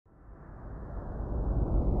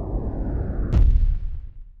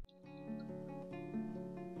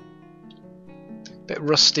Bit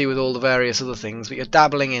rusty with all the various other things, but you're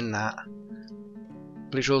dabbling in that.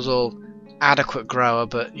 Blue's all adequate grower,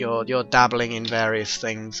 but you're dabbling in various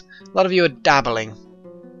things. A lot of you are dabbling.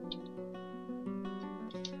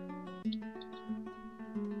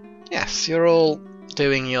 Yes, you're all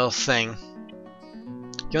doing your thing.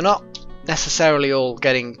 You're not necessarily all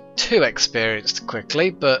getting too experienced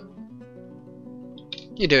quickly, but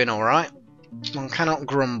you're doing alright. One cannot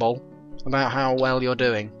grumble about how well you're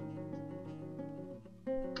doing.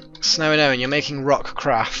 Snowy Owen, you're making rock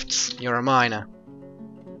crafts. You're a miner.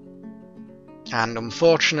 And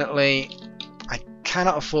unfortunately, I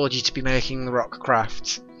cannot afford you to be making the rock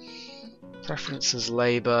crafts. Preferences,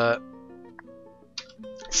 labour.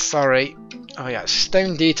 Sorry. Oh yeah,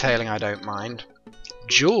 stone detailing I don't mind.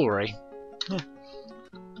 Jewellery. Yeah.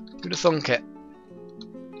 Who'd have thunk it?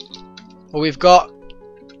 Well, we have got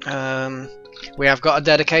a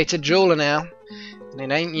dedicated jeweller now, and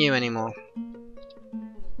it ain't you anymore.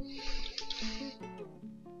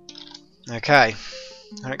 Okay,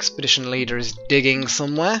 our expedition leader is digging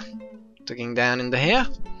somewhere. Digging down into here.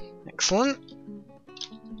 Excellent.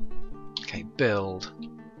 Okay, build.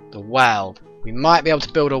 The well. We might be able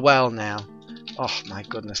to build a well now. Oh my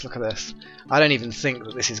goodness, look at this. I don't even think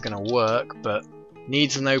that this is going to work, but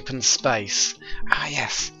needs an open space. Ah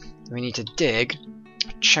yes, we need to dig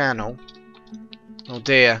a channel. Oh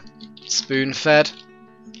dear, spoon fed.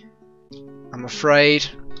 I'm afraid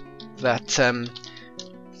that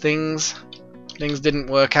things didn't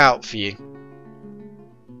work out for you.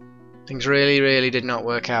 Things really did not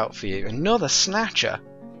work out for you. Another snatcher.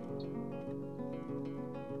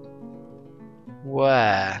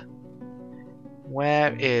 Where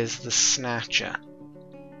is the snatcher?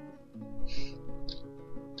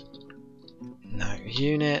 No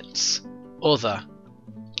units. Other.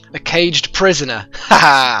 A caged prisoner.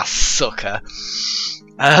 Haha, sucker.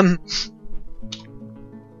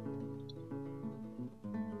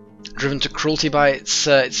 Driven to cruelty by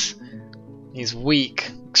he's weak,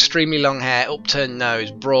 extremely long hair, upturned nose,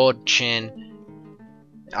 broad chin,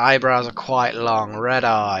 eyebrows are quite long, red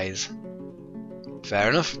eyes. Fair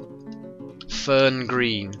enough. Fern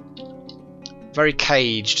green. Very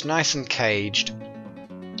caged, nice and caged.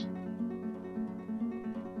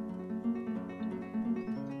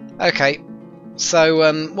 Okay,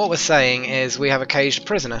 so what we're saying is we have a caged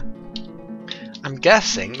prisoner. I'm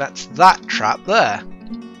guessing that's that trap there.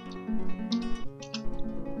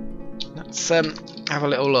 Let's have a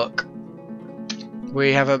little look.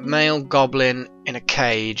 We have a male goblin in a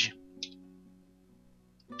cage.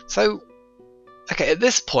 So, okay, at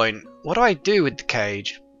this point, what do I do with the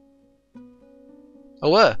cage? Oh,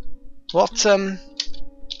 what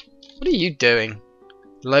are you doing?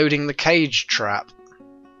 Loading the cage trap.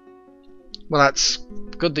 Well, that's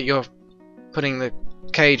good that you're putting the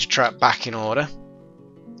cage trap back in order.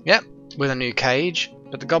 Yep, with a new cage.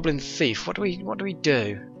 But the goblin thief, what do we do? What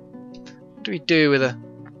do we do with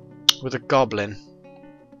a goblin?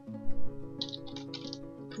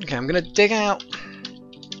 Okay, I'm gonna dig out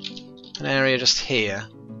an area just here.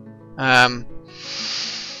 But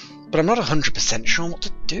I'm not 100% sure what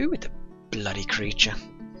to do with the bloody creature.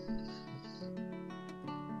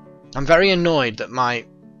 I'm very annoyed that my...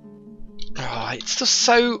 Oh, it's just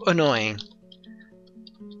so annoying.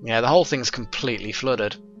 Yeah, the whole thing's completely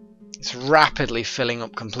flooded. It's rapidly filling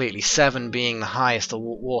up completely, 7 being the highest the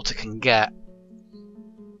water can get.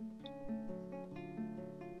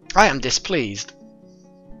 I am displeased.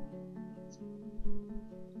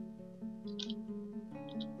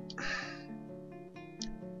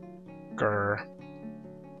 Grr.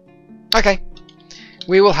 Okay,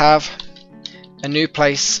 we will have a new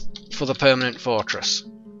place for the permanent fortress.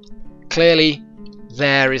 Clearly,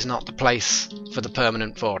 there is not the place for the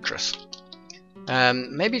permanent fortress.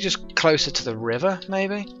 Maybe just closer to the river,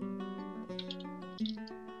 maybe?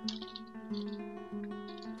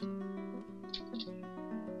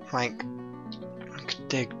 Like, I could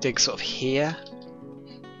dig sort of here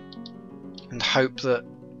and hope that...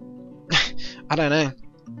 I don't know.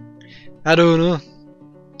 I don't know.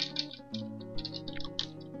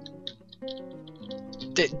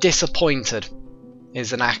 Disappointed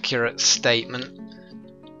is an accurate statement.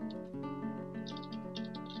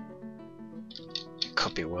 It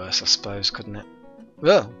could be worse, I suppose, couldn't it?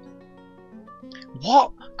 Well,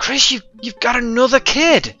 what, Chris? You've got another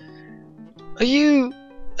kid.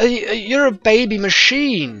 You're a baby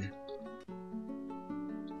machine.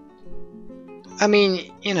 I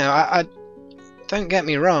mean, you know, I don't get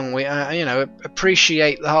me wrong. We, you know,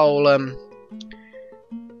 appreciate the whole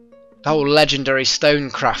legendary stone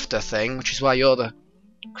crafter thing, which is why you're the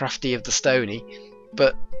crafty of the stony.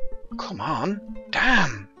 But come on,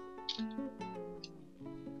 damn.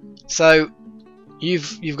 So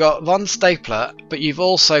you've got Von Stapler, but you've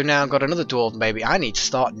also now got another dwarven baby. I need to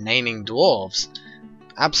start naming dwarves.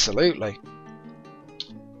 Absolutely.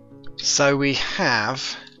 So we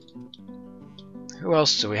have... Who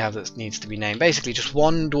else do we have that needs to be named? Basically just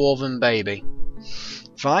one dwarven baby.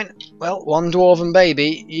 Fine. Well, one dwarven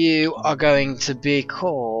baby, you are going to be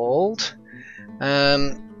called...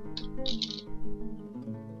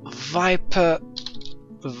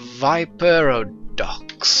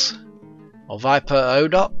 Viperodox. Or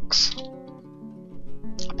Viperodox?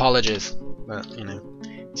 Apologies, but, you know,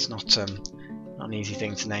 it's not an easy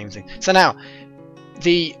thing to name things. So now,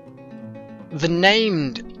 the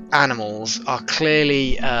named animals are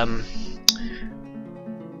clearly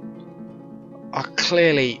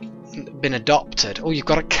been adopted. Oh, you've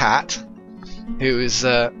got a cat who is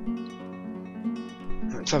let's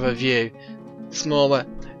have a view. Smaller,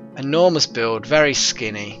 enormous build, very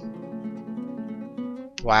skinny.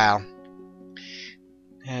 Wow.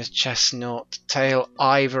 There's chestnut, tail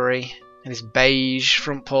ivory, and his beige.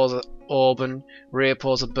 Front paws are auburn, rear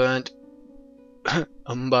paws are burnt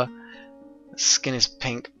umber. Skin is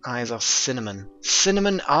pink, eyes are cinnamon.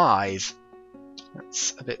 Cinnamon eyes?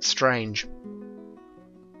 That's a bit strange.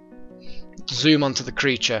 Zoom onto the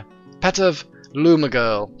creature. Pet of Luma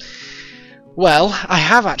Girl. Well, I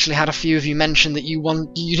have actually had a few of you mention that you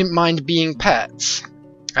didn't mind being pets.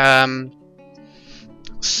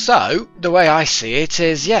 So, the way I see it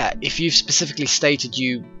is, yeah, if you've specifically stated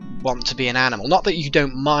you want to be an animal, not that you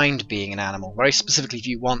don't mind being an animal, very specifically if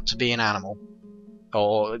you want to be an animal,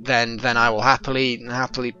 or then I will happily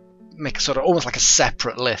make a sort of almost like a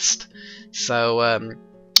separate list. So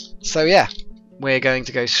so yeah, we're going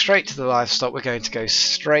to go straight to the livestock. We're going to go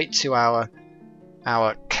straight to our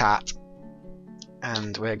cat,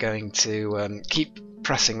 and we're going to keep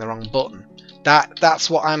pressing the wrong button. That's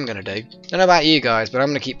what I'm going to do. I don't know about you guys, but I'm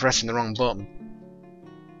going to keep pressing the wrong button.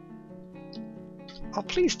 Oh,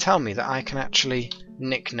 please tell me that I can actually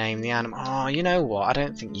nickname the animal. Oh, you know what? I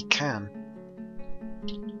don't think you can.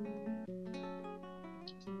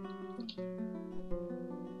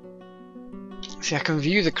 See, I can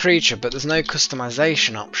view the creature, but there's no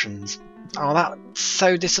customization options. Oh, that's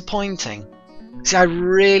so disappointing. See, I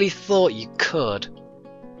really thought you could.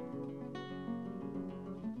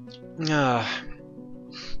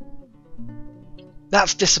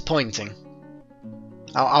 That's disappointing.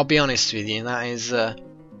 I'll be honest with you. That is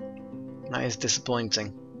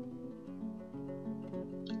disappointing.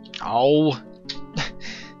 Oh,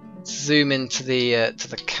 zoom into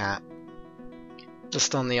the cat,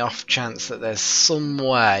 just on the off chance that there's some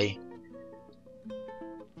way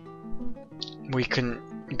we can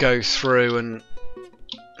go through and.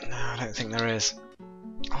 No, I don't think there is.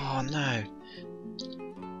 Oh no.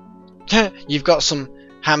 You've got some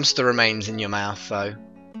hamster remains in your mouth though,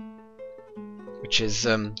 which is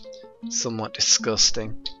somewhat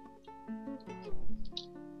disgusting.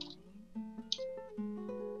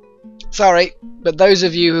 Sorry, but those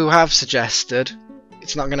of you who have suggested,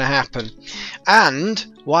 it's not going to happen. And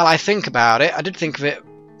while I think about it, I did think of it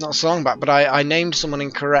not so long back, but I named someone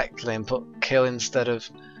incorrectly and put kill instead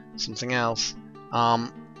of something else.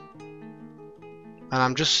 And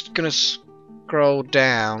I'm just going to scroll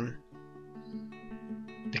down,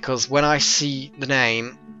 because when I see the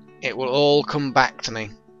name, it will all come back to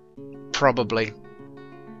me. Probably.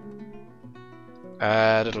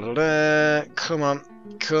 Come on.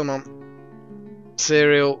 Come on.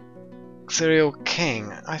 Serial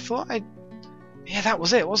King. I thought yeah, that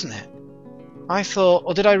was it, wasn't it? I thought...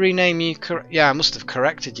 Or did I rename you? Yeah, I must have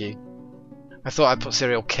corrected you. I thought I put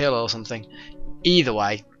Serial Kill or something. Either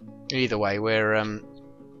way, we're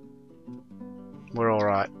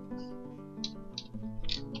alright.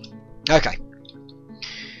 Okay.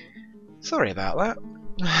 Sorry about that.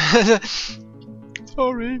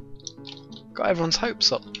 Sorry. Got everyone's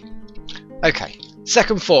hopes up. Okay.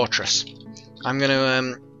 Second fortress. I'm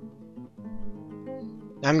going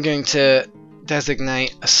to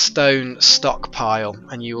designate a stone stockpile,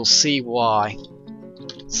 and you will see why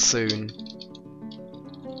soon.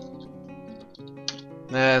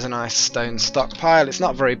 There's a nice stone stockpile. It's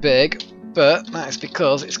not very big, but that is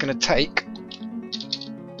because it's going to take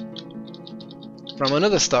from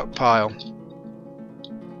another stockpile.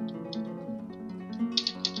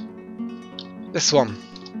 This one.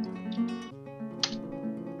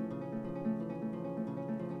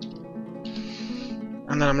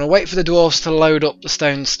 And then I'm going to wait for the dwarves to load up the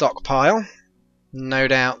stone stockpile. No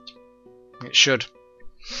doubt it should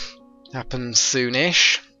happen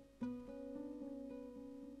soonish.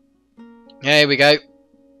 Here we go.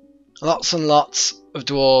 Lots and lots of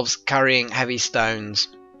dwarves carrying heavy stones.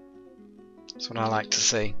 That's what I like to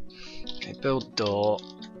see. Okay, build door.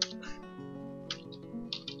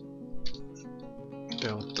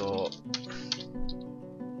 Build door.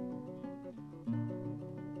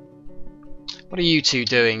 What are you two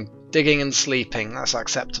doing? Digging and sleeping. That's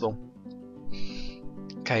acceptable.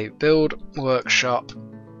 Okay, build workshop.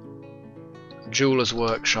 Jeweler's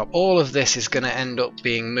workshop. All of this is going to end up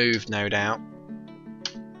being moved, no doubt.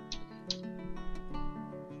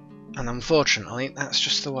 And unfortunately, that's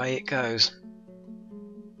just the way it goes.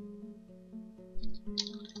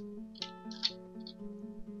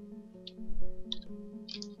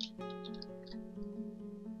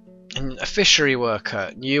 And a fishery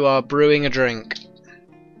worker, you are brewing a drink.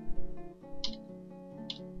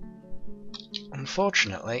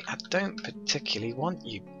 Unfortunately, I don't particularly want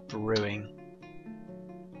you brewing.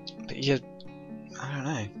 But I don't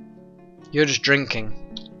know. You're just drinking.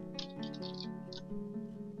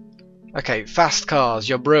 Okay, fast cars,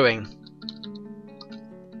 you're brewing.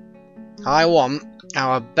 I want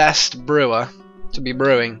our best brewer to be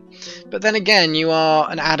brewing. But then again, you are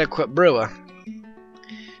an adequate brewer.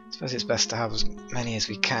 I suppose it's best to have as many as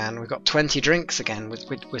we can. We've got 20 drinks again.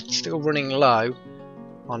 We're still running low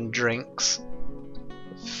on drinks.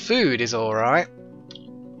 Food is alright.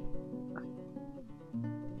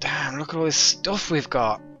 Damn, look at all this stuff we've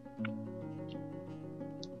got.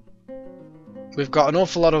 We've got an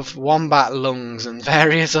awful lot of wombat lungs and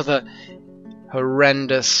various other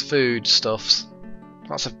horrendous food stuffs.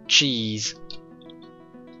 Lots of cheese.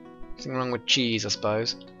 Nothing wrong with cheese, I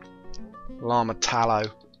suppose. Llama tallow.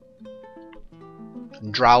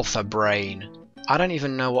 Draltha brain. I don't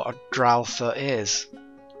even know what a Draltha is.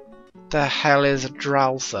 The hell is a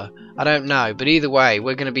Draltha? I don't know, but either way,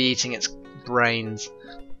 we're going to be eating its brains.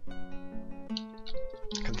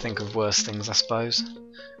 I can think of worse things, I suppose.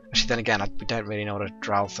 Actually, then again, we don't really know what a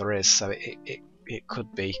Draltha is, so it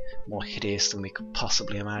could be more hideous than we could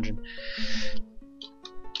possibly imagine.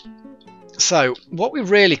 So, what we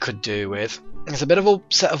really could do with is a bit of a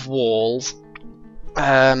set of walls,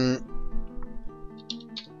 and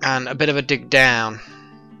a bit of a dig down.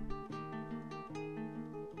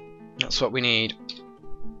 That's what we need.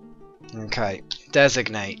 Okay,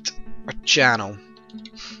 designate a channel.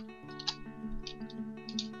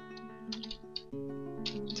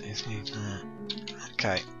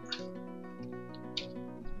 Okay.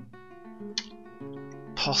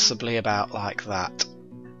 Possibly about like that.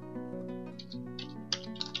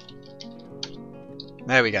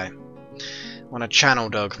 There we go. Want a channel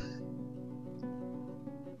dug.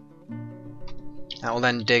 That will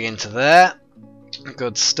then dig into there.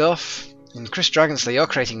 Good stuff. And Chris Dragonsley, you're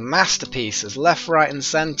creating masterpieces left, right and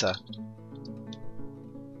centre.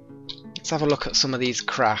 Let's have a look at some of these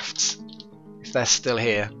crafts, if they're still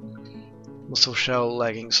here. Muscle shell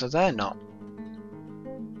leggings, so they're not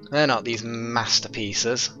these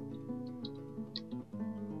masterpieces.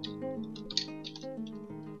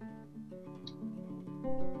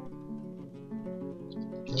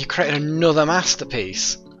 You created another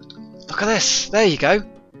masterpiece. Look at this, there you go.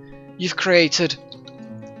 You've created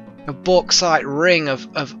a bauxite ring of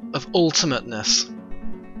ultimateness.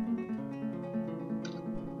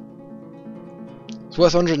 It's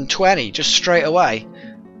worth 120 just straight away.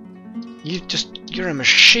 You're a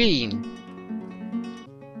machine.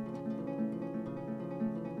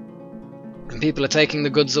 And people are taking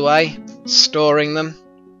the goods away, storing them.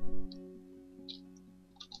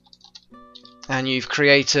 And you've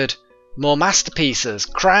created more masterpieces,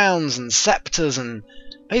 crowns and scepters, and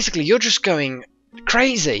basically you're just going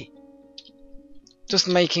crazy. Just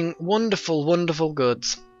making wonderful, wonderful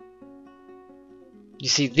goods. You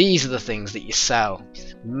see, these are the things that you sell.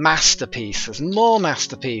 Masterpieces, more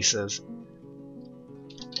masterpieces.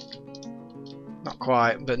 Not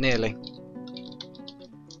quite, but nearly.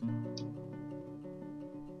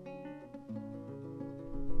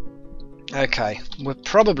 Okay, we're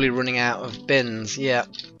probably running out of bins, yeah.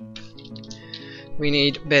 We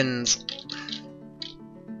need bins.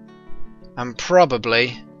 And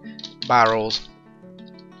probably barrels.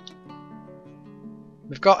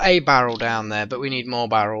 We've got a barrel down there, but we need more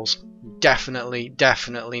barrels. Definitely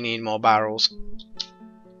need more barrels.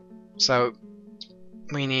 So,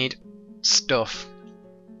 we need stuff.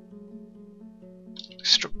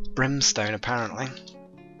 Struck brimstone, apparently.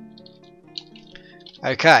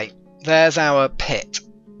 Okay, there's our pit.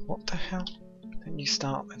 What the hell? Don't you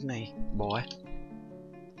start with me, boy.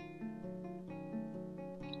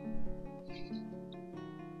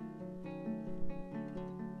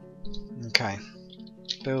 Okay.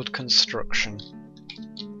 Build construction.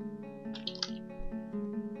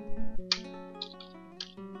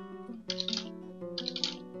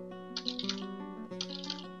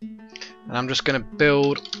 And I'm just going to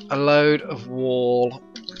build a load of wall.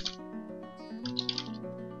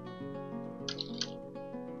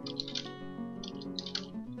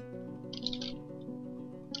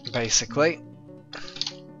 Basically.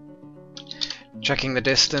 Checking the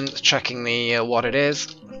distance, checking the what it is.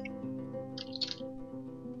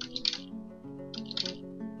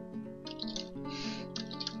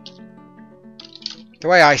 The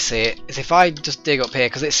way I see it is if I just dig up here,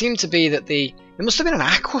 because it seemed to be that it must have been an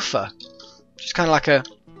aquifer. Just kind of like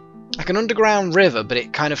an underground river, but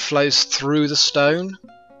it kind of flows through the stone.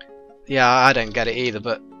 Yeah, I don't get it either,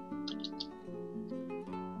 but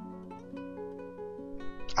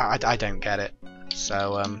I don't get it.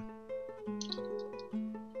 So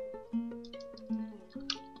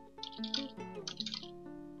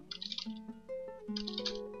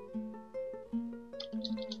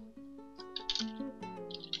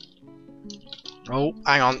oh,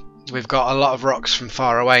 hang on. We've got a lot of rocks from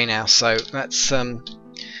far away now, so let's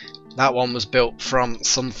that one was built from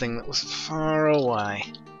something that was far away.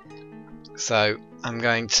 So I'm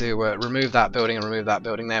going to remove that building and remove that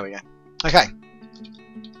building. There we go. Okay.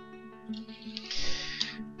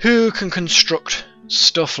 Who can construct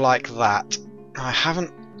stuff like that? I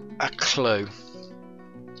haven't a clue.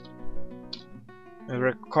 We're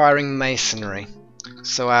requiring masonry.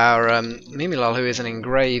 So our Mimilol, who is an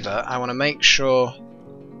engraver, I want to make sure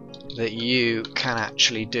that you can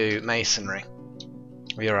actually do masonry.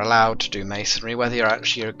 Or you're allowed to do masonry. Whether you're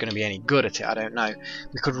actually going to be any good at it, I don't know.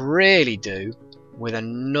 We could really do with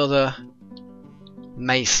another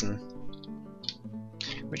mason,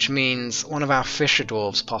 which means one of our fisher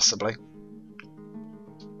dwarves possibly.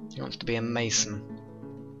 He wants to be a mason.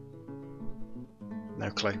 No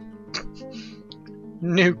clue.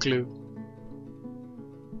 No clue.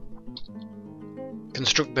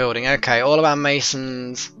 Construct building. Okay, all of our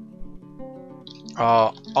masons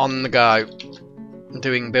are on the go,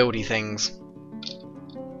 doing buildy things.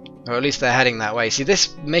 Or at least they're heading that way. See,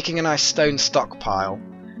 this making a nice stone stockpile.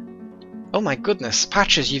 Oh my goodness,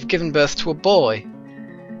 Patches, you've given birth to a boy.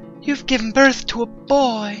 You've given birth to a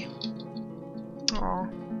boy. Aww.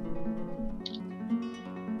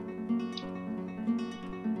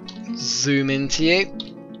 Zoom into you.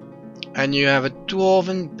 And you have a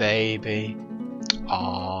dwarven baby.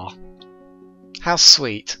 Aww. How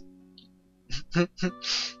sweet.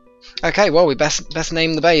 Okay, well, we best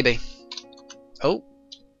name the baby. Oh.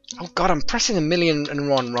 Oh god, I'm pressing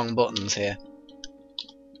 1,000,001 wrong buttons here.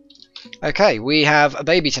 Okay, we have a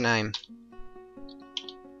baby to name.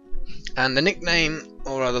 And the nickname,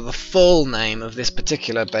 or rather the full name of this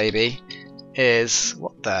particular baby is...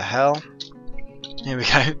 what the hell? Here we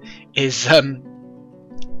go. Is,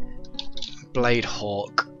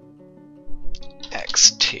 Bladehawk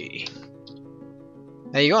XT.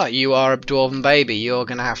 There you are. You are a dwarven baby. You're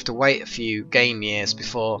going to have to wait a few game years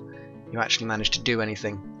before you actually manage to do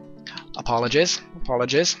anything. Apologies.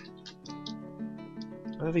 Apologies.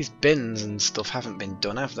 Well, these bins and stuff haven't been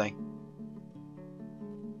done, have they?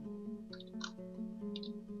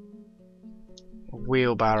 A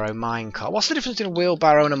wheelbarrow minecart. What's the difference between a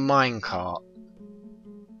wheelbarrow and a minecart?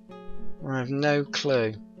 I have no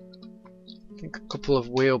clue. I think a couple of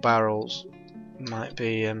wheelbarrows might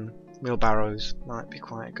be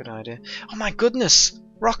quite a good idea. Oh my goodness,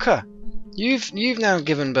 Rocker, you've now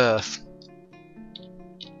given birth.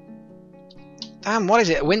 Damn, what is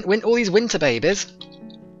it? All these winter babies.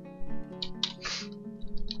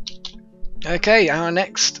 Okay, our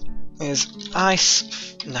next is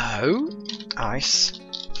Ice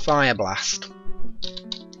Fire Blast.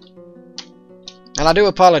 And I do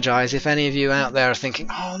apologise if any of you out there are thinking,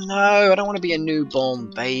 oh no, I don't want to be a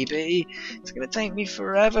newborn baby. It's going to take me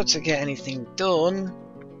forever to get anything done.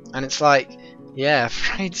 And it's like, yeah,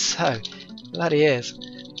 afraid so. Bloody is.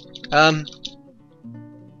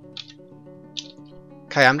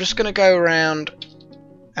 Okay, I'm just going to go around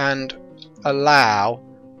and allow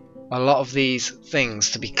a lot of these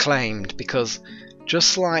things to be claimed, because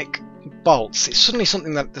just like bolts, it's suddenly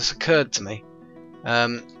something that's occurred to me.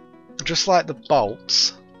 Just like the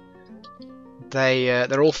bolts,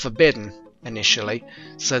 they're all forbidden initially,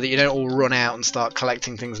 so that you don't all run out and start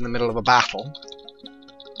collecting things in the middle of a battle.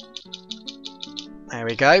 There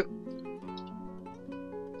we go.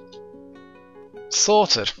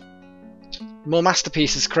 Sorted. More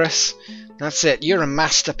masterpieces, Chris. That's it. You're a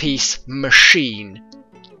masterpiece machine.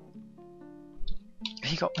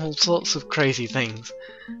 You got all sorts of crazy things.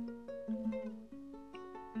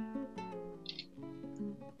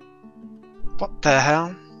 What the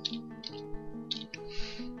hell?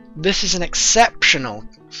 This is an exceptional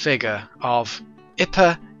figure of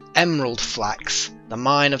emerald flax, the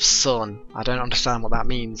mine of sun. I don't understand what that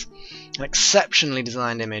means. An exceptionally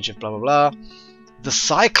designed image of blah blah blah. The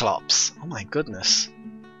Cyclops. Oh my goodness.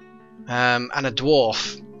 And a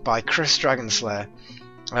dwarf by Chris Dragonslayer.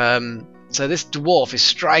 So this dwarf is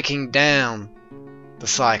striking down the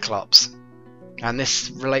Cyclops, and this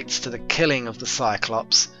relates to the killing of the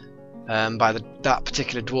Cyclops by that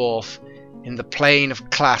particular dwarf in the Plain of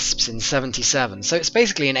Clasps in 77. So it's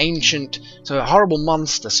basically an ancient, so a horrible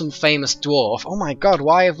monster, some famous dwarf. Oh my god,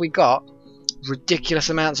 why have we got ridiculous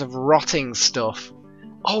amounts of rotting stuff?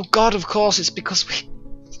 Oh god, of course it's because we...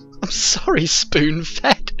 I'm sorry,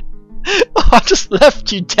 spoon-fed. Oh, I just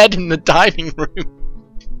left you dead in the dining room.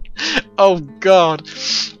 Oh god.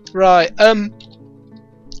 Right,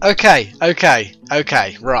 okay,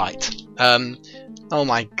 right. Oh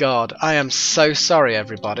my god, I am so sorry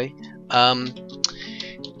everybody.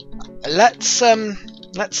 Let's turn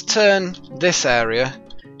this area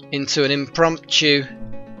into an impromptu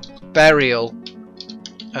burial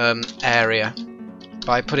area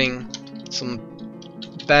by putting some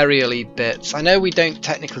burial-y bits. I know we don't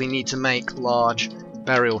technically need to make large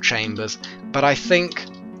burial chambers, but I think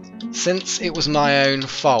since it was my own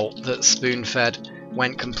fault that Spoonfed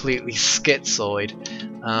went completely schizoid,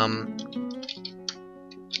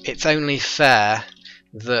 it's only fair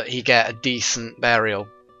that he get a decent burial.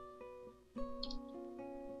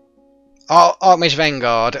 Oh, Archmage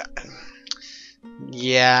Vanguard.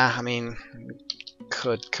 Yeah, I mean,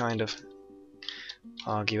 could kind of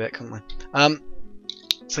argue it, couldn't I?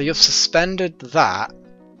 So you've suspended that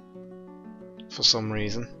for some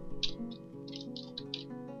reason.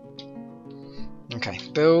 Okay,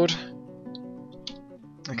 build.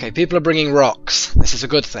 Okay, people are bringing rocks. This is a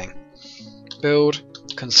good thing. Build,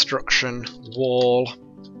 construction, wall.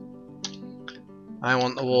 I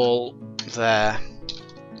want the wall there.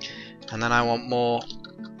 And then I want more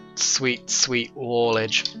sweet, sweet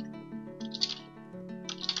wallage.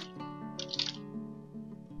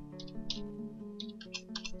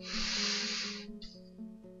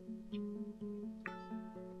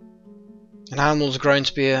 An animal's grown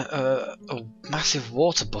to be a massive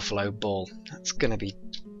water buffalo bull. That's going to be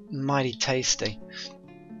mighty tasty.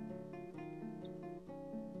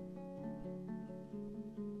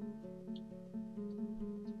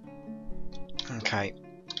 Okay,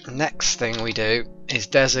 next thing we do is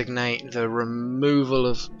designate the removal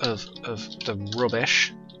of the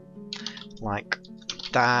rubbish, like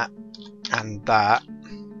that and that.